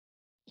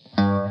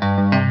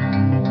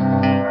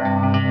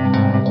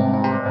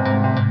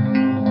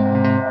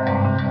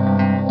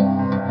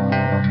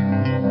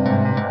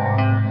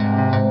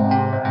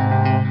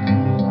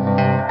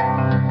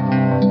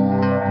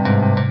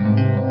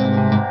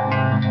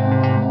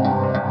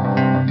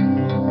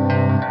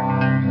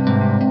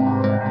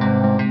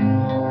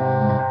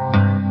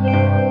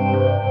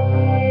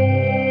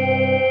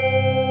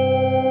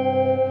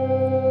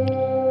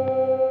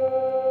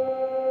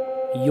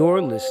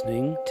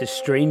to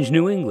Strange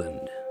New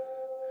England.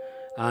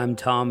 I'm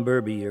Tom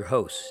Burby, your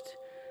host.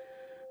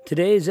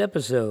 Today's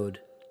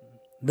episode,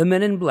 The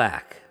Men in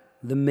Black,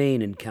 the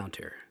Maine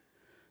Encounter,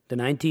 the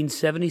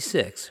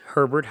 1976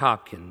 Herbert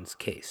Hopkins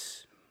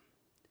case.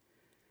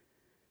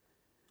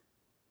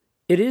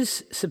 It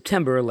is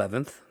September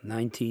 11th,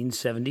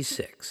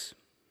 1976.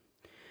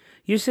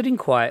 You're sitting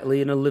quietly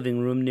in a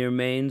living room near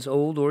Maine's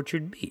Old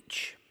Orchard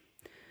Beach.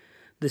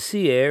 The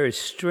sea air is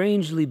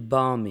strangely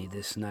balmy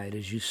this night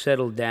as you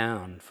settle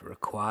down for a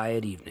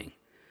quiet evening.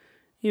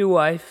 Your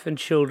wife and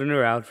children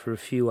are out for a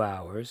few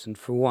hours, and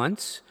for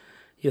once,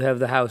 you have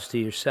the house to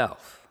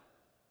yourself.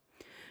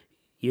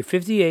 You're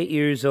 58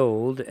 years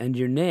old, and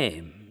your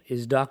name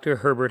is Dr.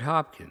 Herbert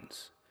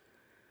Hopkins.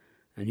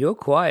 And your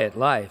quiet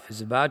life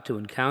is about to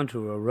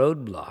encounter a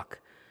roadblock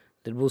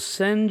that will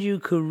send you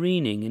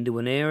careening into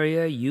an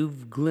area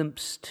you've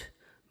glimpsed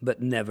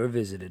but never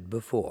visited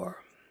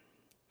before.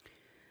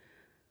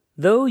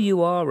 Though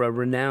you are a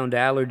renowned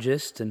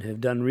allergist and have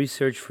done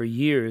research for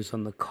years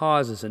on the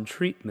causes and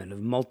treatment of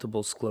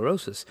multiple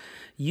sclerosis,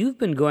 you've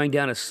been going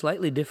down a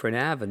slightly different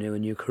avenue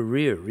in your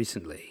career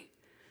recently.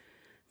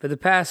 For the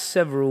past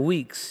several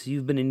weeks,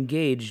 you've been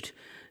engaged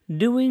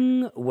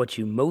doing what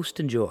you most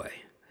enjoy,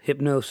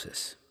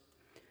 hypnosis.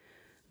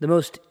 The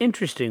most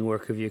interesting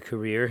work of your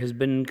career has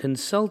been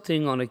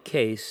consulting on a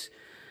case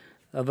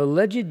of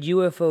alleged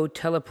UFO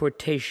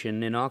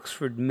teleportation in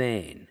Oxford,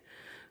 Maine,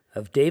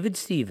 of David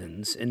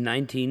Stephens in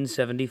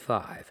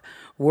 1975,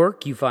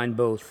 work you find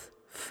both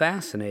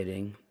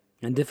fascinating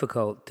and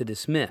difficult to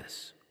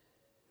dismiss.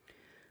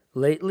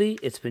 Lately,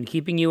 it's been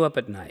keeping you up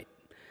at night,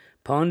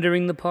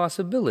 pondering the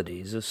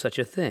possibilities of such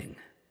a thing.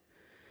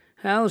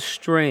 How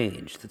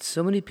strange that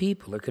so many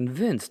people are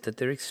convinced that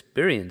they're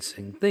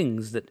experiencing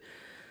things that,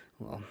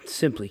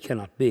 simply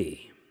cannot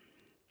be.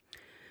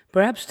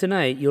 Perhaps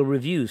tonight you'll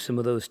review some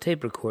of those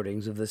tape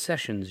recordings of the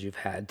sessions you've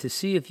had to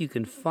see if you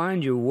can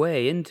find your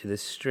way into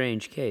this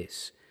strange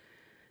case.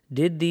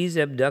 Did these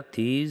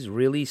abductees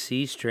really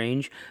see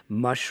strange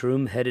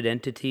mushroom-headed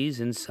entities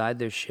inside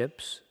their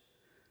ships?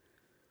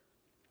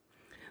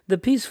 The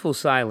peaceful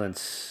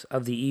silence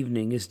of the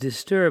evening is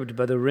disturbed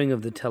by the ring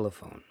of the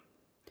telephone.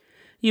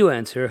 You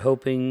answer,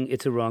 hoping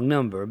it's a wrong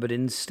number, but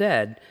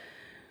instead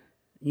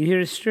you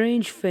hear a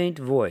strange, faint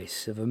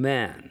voice of a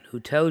man who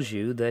tells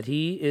you that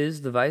he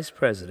is the vice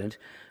president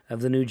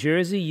of the New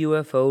Jersey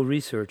UFO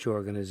Research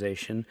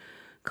Organization,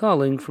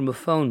 calling from a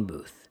phone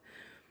booth.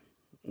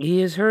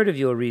 He has heard of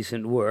your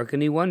recent work,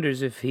 and he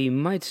wonders if he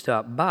might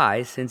stop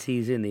by, since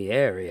he's in the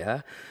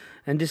area,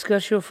 and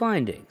discuss your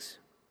findings.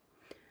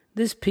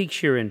 This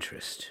piques your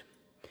interest.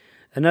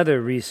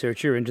 Another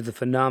researcher into the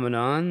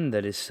phenomenon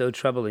that is so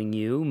troubling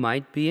you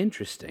might be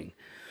interesting.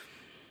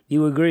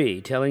 You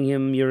agree, telling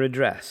him your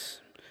address.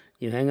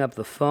 You hang up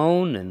the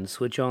phone and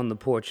switch on the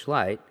porch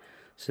light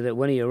so that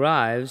when he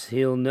arrives,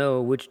 he'll know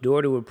which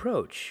door to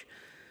approach.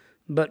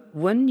 But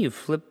when you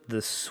flip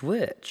the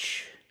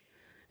switch,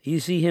 you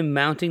see him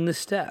mounting the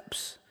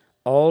steps,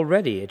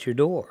 already at your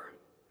door.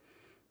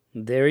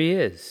 There he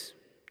is.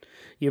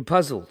 You're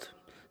puzzled,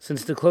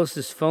 since the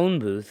closest phone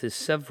booth is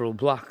several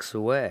blocks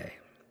away.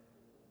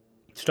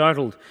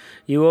 Startled,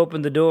 you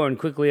open the door and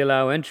quickly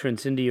allow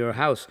entrance into your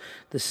house,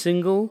 the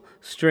single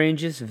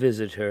strangest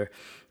visitor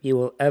you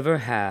will ever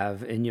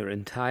have in your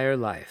entire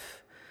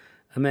life,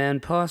 a man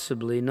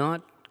possibly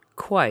not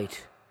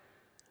quite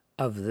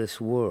of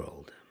this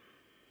world.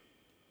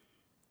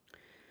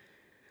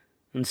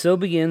 And so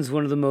begins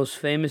one of the most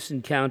famous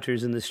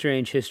encounters in the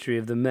strange history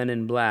of the Men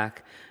in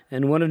Black,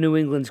 and one of New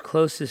England's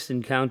closest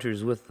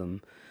encounters with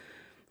them.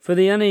 For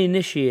the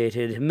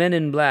uninitiated, men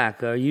in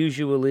black are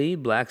usually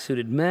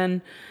black-suited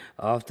men,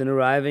 often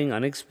arriving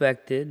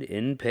unexpected,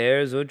 in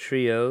pairs or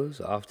trios,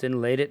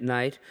 often late at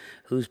night,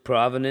 whose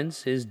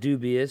provenance is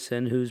dubious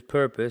and whose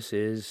purpose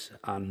is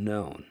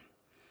unknown.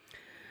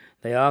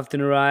 They often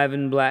arrive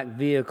in black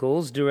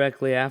vehicles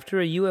directly after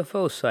a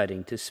UFO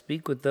sighting to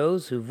speak with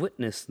those who've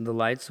witnessed the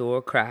lights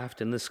or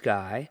craft in the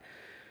sky.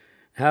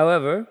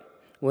 However,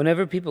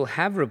 whenever people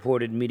have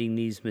reported meeting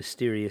these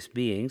mysterious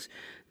beings,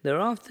 they're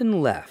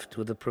often left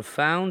with a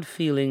profound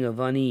feeling of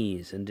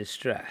unease and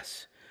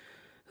distress.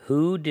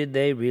 Who did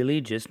they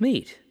really just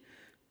meet?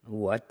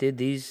 What did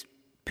these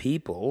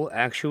people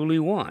actually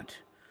want?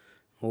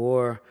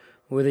 Or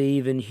were they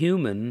even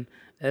human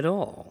at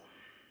all?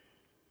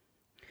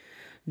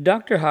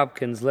 Dr.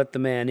 Hopkins let the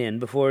man in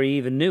before he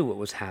even knew what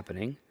was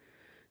happening.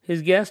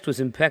 His guest was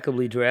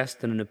impeccably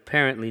dressed in an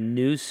apparently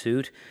new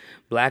suit,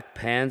 black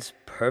pants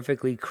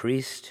perfectly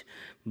creased,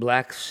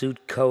 black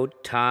suit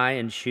coat, tie,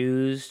 and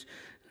shoes,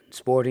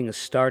 sporting a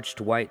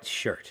starched white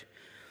shirt.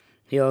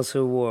 He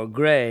also wore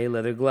gray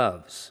leather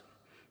gloves.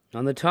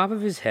 On the top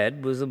of his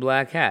head was a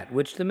black hat,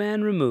 which the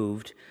man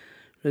removed,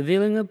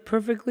 revealing a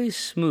perfectly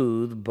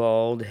smooth,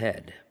 bald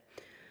head.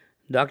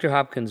 Dr.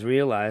 Hopkins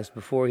realized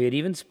before he had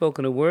even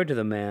spoken a word to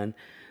the man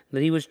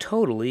that he was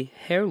totally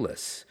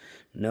hairless.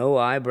 No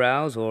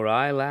eyebrows or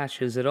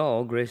eyelashes at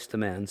all graced the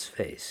man's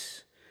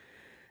face.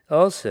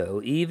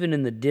 Also, even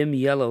in the dim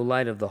yellow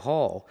light of the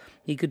hall,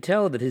 he could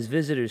tell that his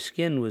visitor's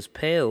skin was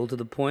pale to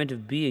the point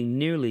of being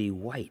nearly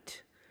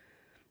white.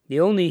 The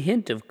only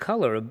hint of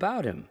color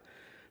about him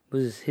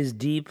was his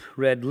deep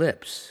red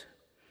lips.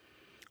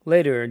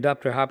 Later,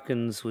 Dr.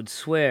 Hopkins would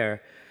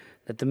swear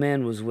that the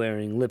man was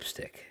wearing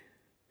lipstick.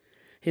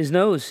 His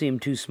nose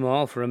seemed too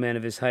small for a man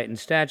of his height and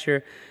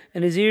stature,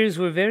 and his ears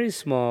were very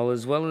small,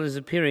 as well as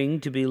appearing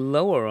to be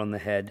lower on the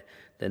head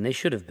than they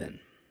should have been.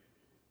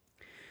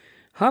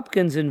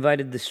 Hopkins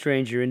invited the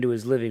stranger into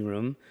his living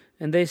room,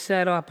 and they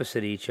sat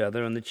opposite each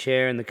other on the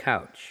chair and the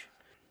couch.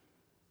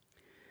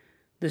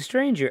 The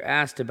stranger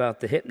asked about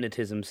the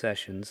hypnotism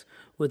sessions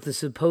with the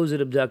supposed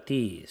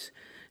abductees,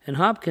 and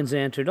Hopkins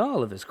answered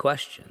all of his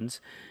questions,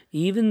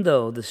 even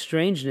though the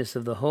strangeness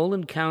of the whole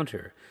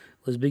encounter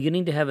was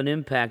beginning to have an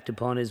impact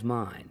upon his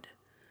mind.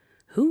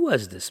 Who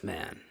was this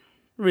man,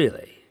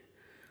 really?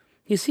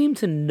 He seemed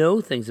to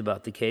know things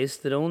about the case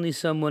that only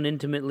someone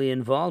intimately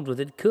involved with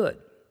it could.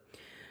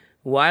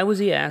 Why was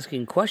he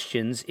asking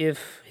questions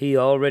if he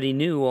already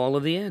knew all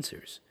of the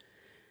answers?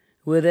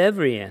 With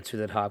every answer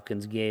that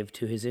Hopkins gave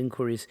to his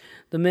inquiries,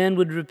 the man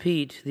would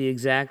repeat the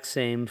exact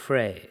same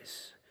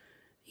phrase.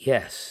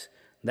 Yes,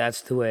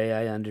 that's the way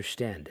I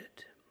understand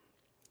it.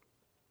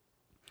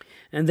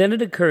 And then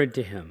it occurred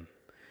to him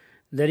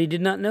that he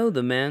did not know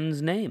the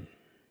man's name.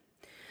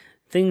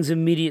 Things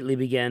immediately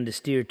began to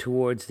steer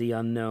towards the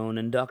unknown,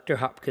 and Dr.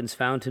 Hopkins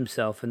found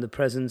himself in the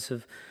presence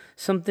of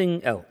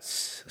something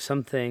else,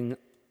 something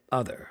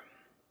other.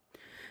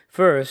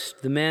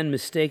 First, the man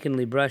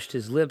mistakenly brushed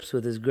his lips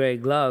with his gray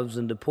gloves,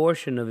 and a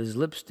portion of his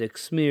lipstick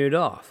smeared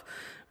off,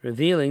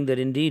 revealing that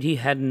indeed he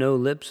had no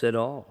lips at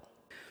all.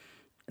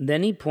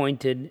 Then he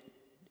pointed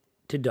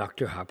to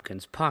Dr.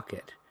 Hopkins'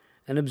 pocket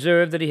and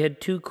observed that he had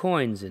 2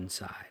 coins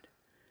inside.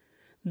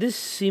 This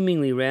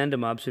seemingly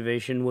random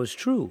observation was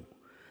true,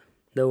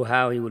 though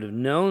how he would have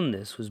known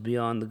this was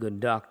beyond the good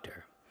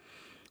doctor.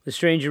 The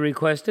stranger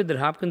requested that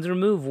Hopkins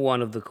remove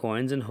one of the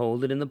coins and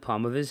hold it in the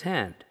palm of his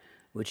hand,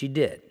 which he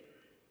did.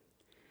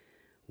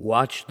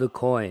 "Watch the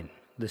coin,"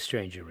 the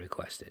stranger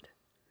requested.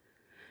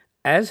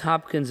 As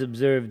Hopkins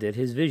observed it,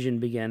 his vision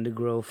began to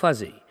grow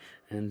fuzzy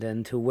and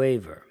then to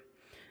waver.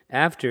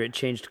 After it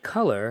changed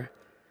color,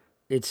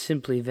 it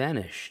simply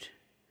vanished.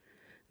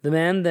 The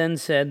man then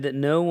said that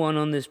no one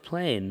on this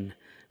plane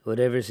would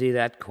ever see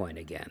that coin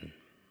again.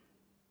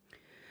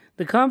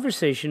 The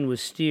conversation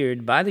was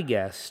steered by the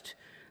guest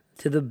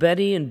to the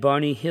Betty and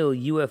Barney Hill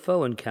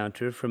UFO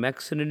encounter from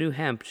Exeter, New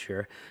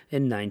Hampshire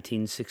in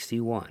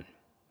 1961.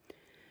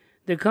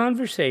 The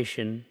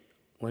conversation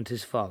went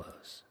as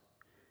follows.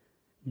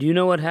 "Do you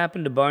know what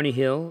happened to Barney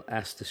Hill?"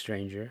 asked the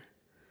stranger.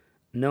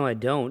 "No, I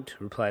don't,"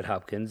 replied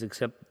Hopkins,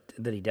 "except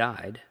that he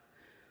died."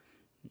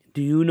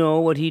 "Do you know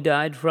what he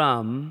died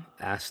from?"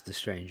 asked the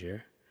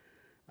stranger.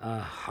 "A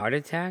heart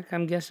attack,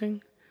 I'm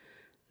guessing?"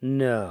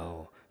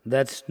 "No,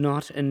 that's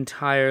not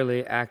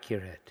entirely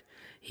accurate.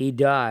 He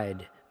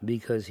died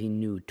because he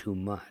knew too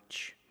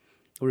much,"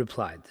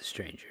 replied the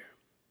stranger.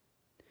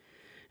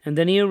 And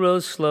then he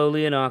arose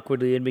slowly and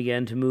awkwardly and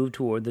began to move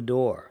toward the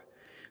door.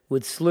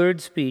 With slurred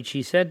speech,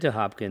 he said to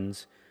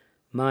Hopkins,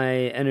 "My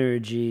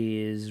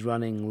energy is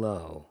running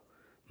low.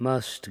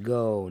 Must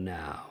go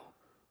now.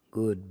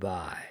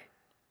 Goodbye."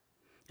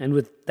 And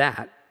with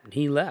that,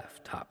 he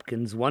left,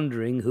 Hopkins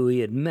wondering who he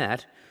had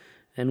met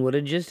and what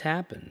had just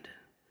happened.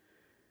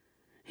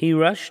 He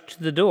rushed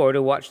to the door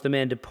to watch the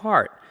man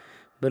depart,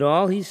 but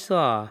all he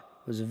saw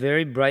was a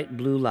very bright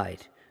blue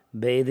light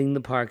bathing the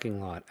parking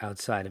lot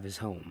outside of his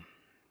home.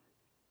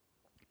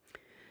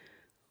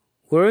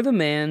 Were the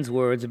man's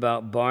words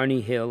about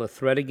Barney Hill a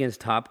threat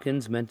against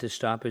Hopkins meant to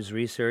stop his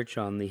research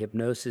on the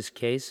hypnosis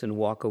case and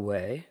walk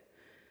away?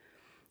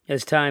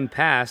 As time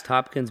passed,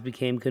 Hopkins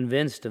became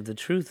convinced of the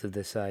truth of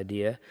this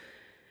idea.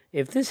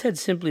 If this had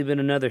simply been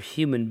another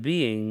human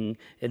being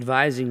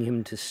advising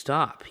him to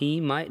stop, he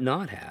might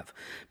not have.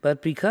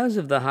 But because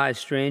of the high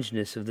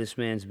strangeness of this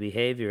man's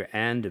behavior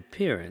and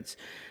appearance,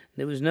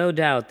 there was no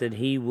doubt that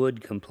he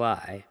would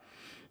comply.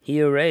 He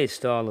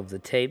erased all of the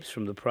tapes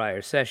from the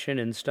prior session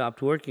and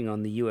stopped working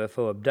on the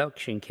UFO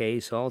abduction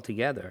case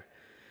altogether.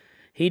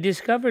 He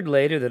discovered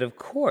later that, of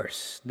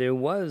course, there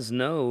was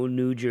no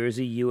New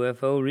Jersey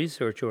UFO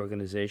Research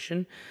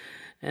Organization,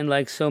 and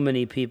like so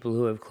many people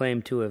who have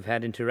claimed to have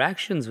had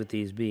interactions with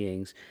these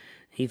beings,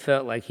 he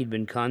felt like he'd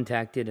been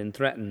contacted and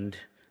threatened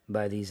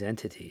by these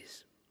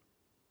entities.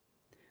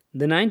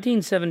 The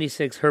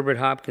 1976 Herbert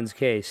Hopkins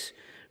case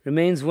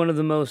remains one of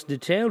the most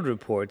detailed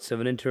reports of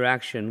an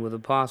interaction with a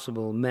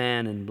possible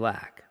man in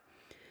black.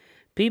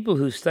 People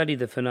who study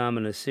the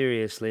phenomena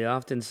seriously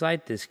often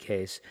cite this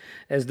case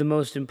as the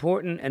most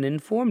important and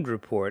informed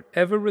report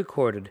ever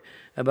recorded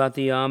about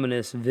the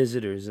ominous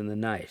visitors in the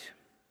night.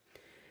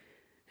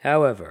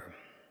 However,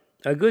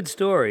 a good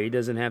story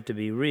doesn't have to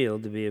be real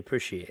to be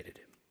appreciated.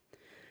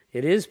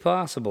 It is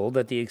possible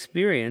that the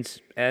experience,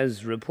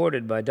 as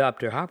reported by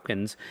Dr.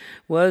 Hopkins,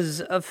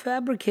 was a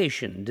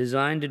fabrication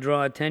designed to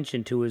draw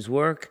attention to his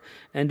work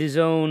and his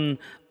own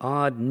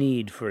odd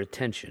need for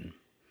attention.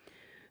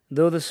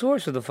 Though the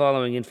source of the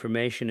following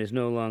information is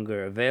no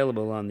longer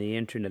available on the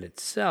Internet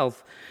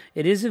itself,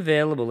 it is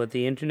available at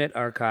the Internet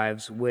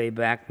Archive's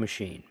Wayback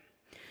Machine.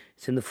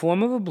 It's in the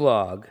form of a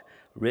blog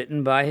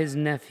written by his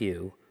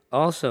nephew,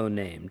 also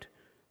named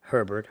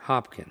Herbert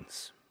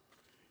Hopkins.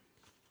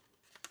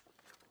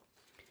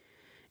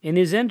 In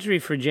his entry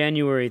for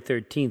January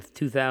 13th,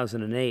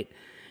 2008,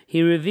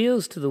 he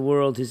reveals to the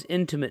world his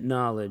intimate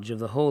knowledge of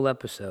the whole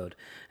episode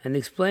and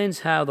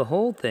explains how the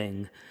whole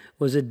thing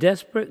was a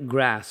desperate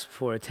grasp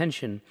for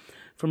attention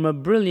from a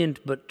brilliant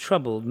but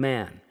troubled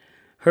man.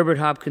 Herbert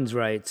Hopkins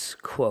writes,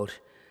 quote,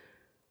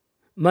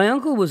 "My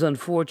uncle was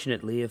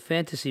unfortunately a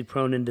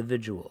fantasy-prone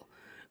individual,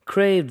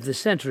 craved the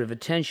center of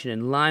attention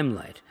and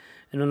limelight,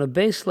 and on a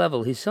base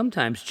level he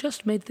sometimes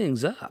just made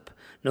things up,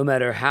 no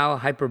matter how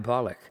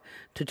hyperbolic,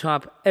 to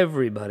top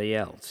everybody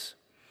else.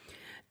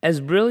 As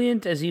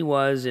brilliant as he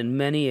was in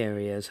many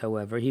areas,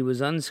 however, he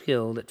was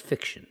unskilled at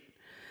fiction,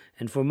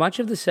 and for much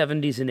of the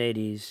 70s and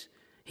 80s,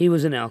 he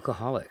was an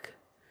alcoholic.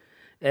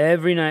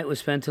 Every night was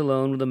spent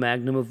alone with a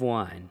magnum of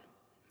wine.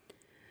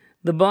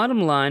 The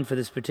bottom line for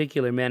this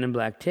particular Man in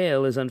Black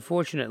tale is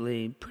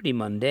unfortunately pretty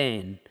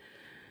mundane.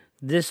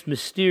 This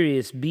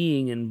mysterious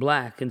being in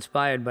black,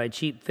 inspired by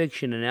cheap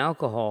fiction and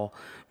alcohol,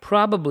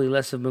 probably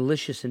less of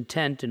malicious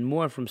intent and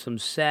more from some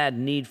sad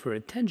need for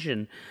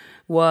attention,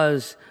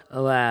 was,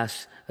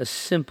 alas, a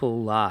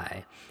simple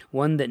lie,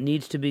 one that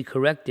needs to be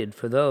corrected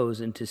for those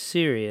into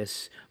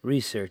serious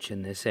research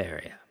in this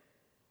area."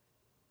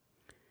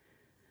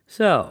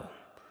 So,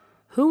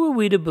 who are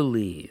we to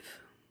believe?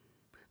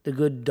 The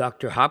good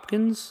Dr.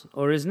 Hopkins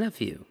or his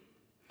nephew?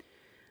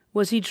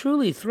 Was he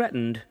truly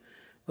threatened,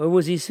 or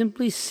was he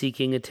simply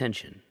seeking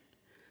attention?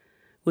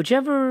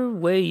 Whichever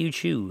way you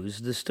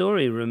choose, the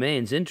story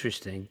remains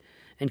interesting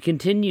and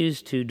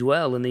continues to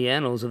dwell in the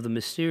annals of the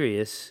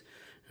mysterious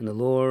and the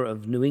lore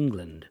of New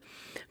England.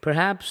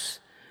 Perhaps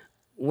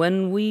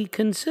when we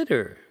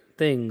consider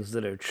things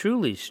that are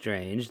truly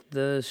strange,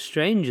 the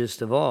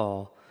strangest of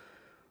all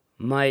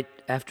might,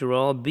 after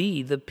all,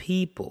 be the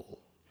people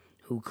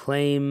who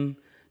claim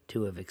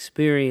to have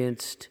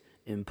experienced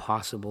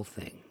impossible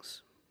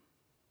things.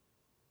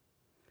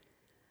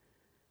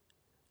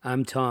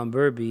 I'm Tom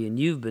Burby, and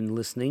you've been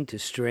listening to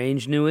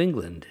Strange New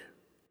England.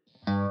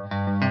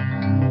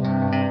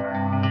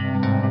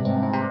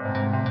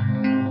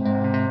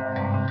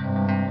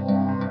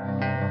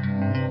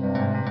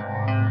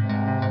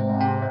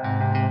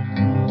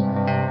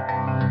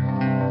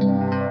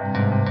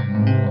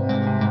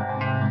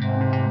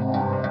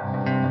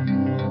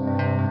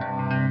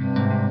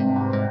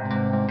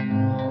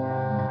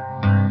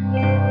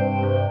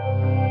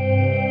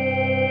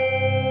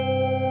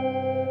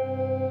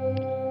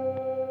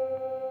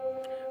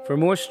 For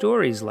more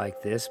stories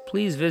like this,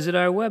 please visit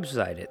our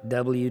website at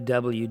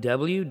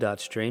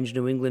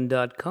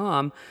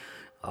www.strangenewengland.com.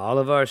 All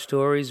of our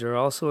stories are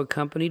also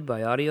accompanied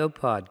by audio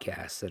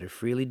podcasts that are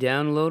freely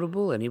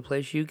downloadable any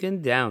place you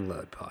can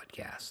download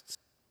podcasts.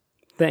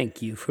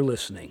 Thank you for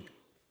listening.